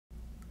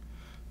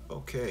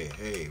Okay,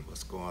 hey,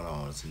 what's going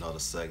on? It's another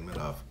segment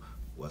of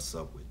What's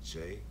Up with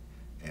Jay,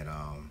 and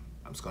I'm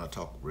just going to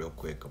talk real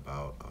quick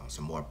about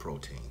some more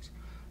proteins.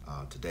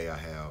 Today I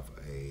have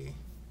a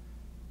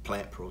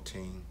plant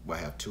protein. Well,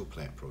 I have two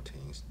plant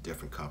proteins,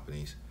 different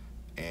companies,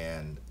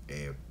 and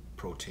a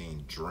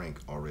protein drink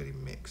already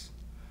mixed.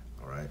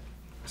 All right,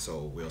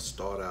 so we'll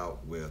start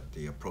out with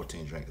the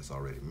protein drink that's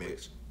already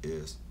mixed.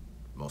 Is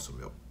muscle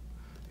milk.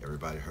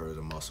 Everybody heard of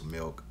the muscle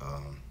milk.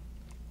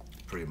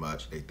 Pretty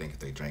much they think if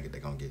they drink it they're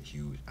gonna get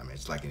huge. I mean,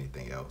 it's like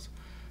anything else.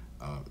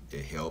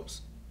 It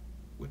helps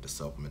with the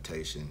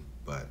supplementation,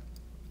 but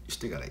you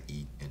still gotta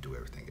eat and do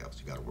everything else.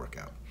 You gotta work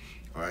out.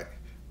 All right,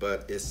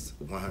 but it's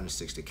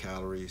 160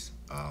 calories.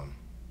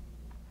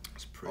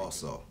 It's pretty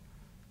also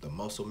the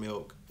muscle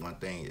milk. One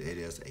thing, it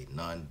is a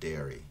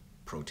non-dairy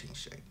protein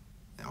shake,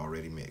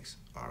 already mixed.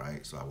 All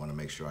right, so I want to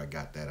make sure I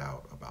got that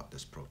out about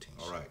this protein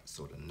shake. All right,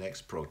 so the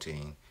next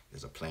protein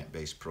is a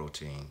plant-based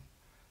protein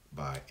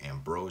by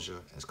Ambrosia.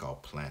 It's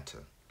called Planta.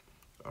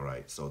 All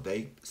right, so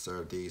they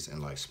serve these in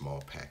like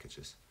small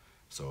packages.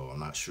 So I'm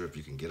not sure if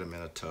you can get them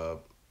in a tub.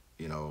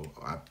 You know,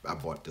 I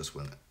bought this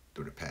one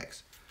through the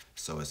packs.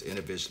 So it's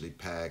individually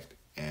packed,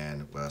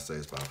 and what I say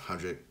is about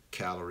 100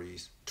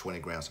 calories, 20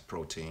 grams of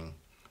protein.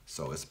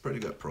 So it's pretty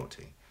good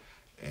protein.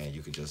 And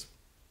you can just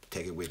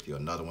take it with you.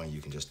 Another one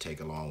you can just take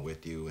along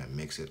with you and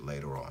mix it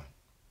later on.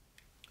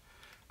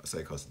 I say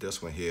because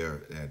this one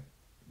here, and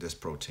this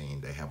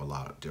protein, they have a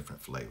lot of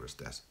different flavors.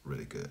 That's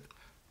really good.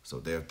 So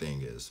their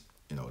thing is,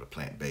 you know, the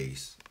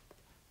plant-based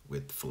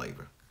with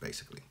flavor,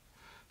 basically.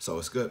 So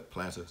it's good.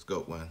 Planta, it's a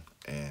good one.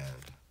 And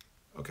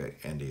okay,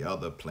 and the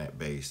other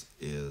plant-based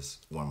is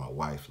one my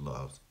wife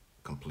loves,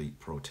 Complete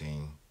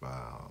Protein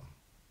by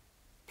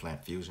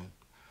Plant Fusion.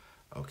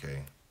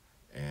 Okay,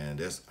 and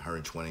that's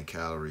 120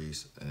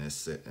 calories, and it's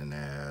sitting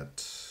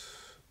at,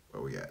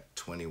 where we at,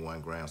 21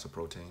 grams of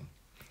protein.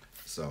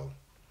 So,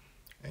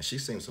 and she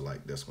seems to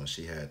like this one.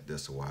 She had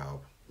this a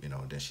while, you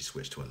know, then she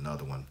switched to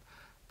another one.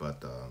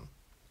 But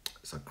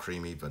it's a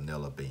creamy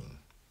vanilla bean.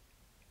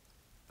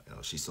 You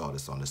know, she saw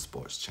this on the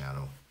sports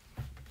channel,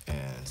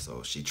 and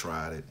so she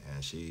tried it,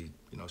 and she,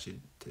 you know, she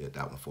did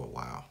that one for a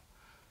while.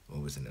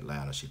 When we was in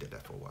Atlanta, she did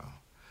that for a while.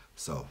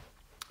 So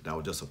that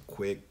was just a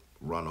quick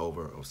run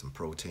over of some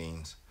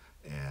proteins,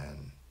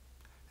 and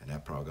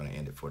that's probably gonna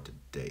end it for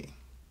today.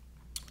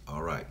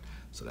 All right,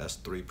 so that's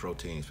 3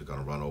 proteins we're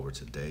gonna run over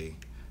today.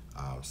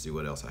 See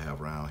what else I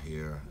have around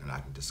here and I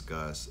can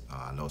discuss.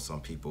 I know some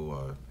people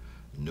are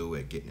new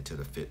at getting into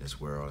the fitness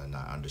world and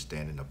not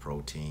understanding the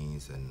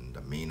proteins and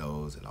the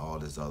aminos and all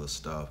this other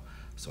stuff.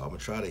 So I'm gonna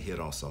try to hit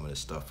on some of this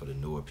stuff for the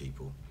newer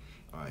people.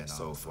 All right,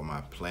 so for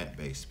my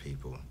plant-based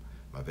people,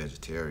 my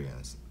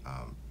vegetarians,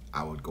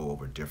 I would go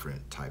over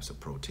different types of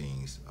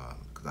proteins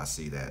because I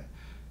see that,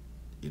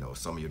 you know,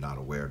 some of you are not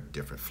aware of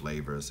different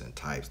flavors and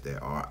types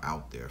that are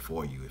out there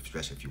for you,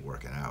 especially if you're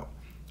working out.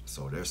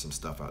 So there's some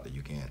stuff out there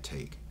you can't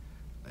take,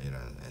 you know,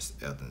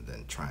 other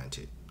than trying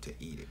to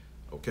eat it.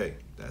 Okay,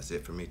 that's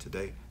it for me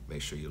today.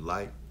 Make sure you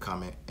like,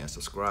 comment, and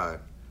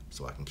subscribe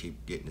so I can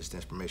keep getting this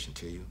information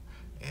to you.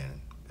 And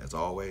as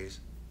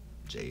always,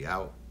 Jay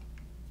out.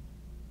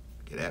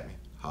 Get at me,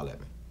 holler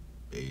at me.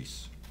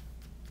 Peace.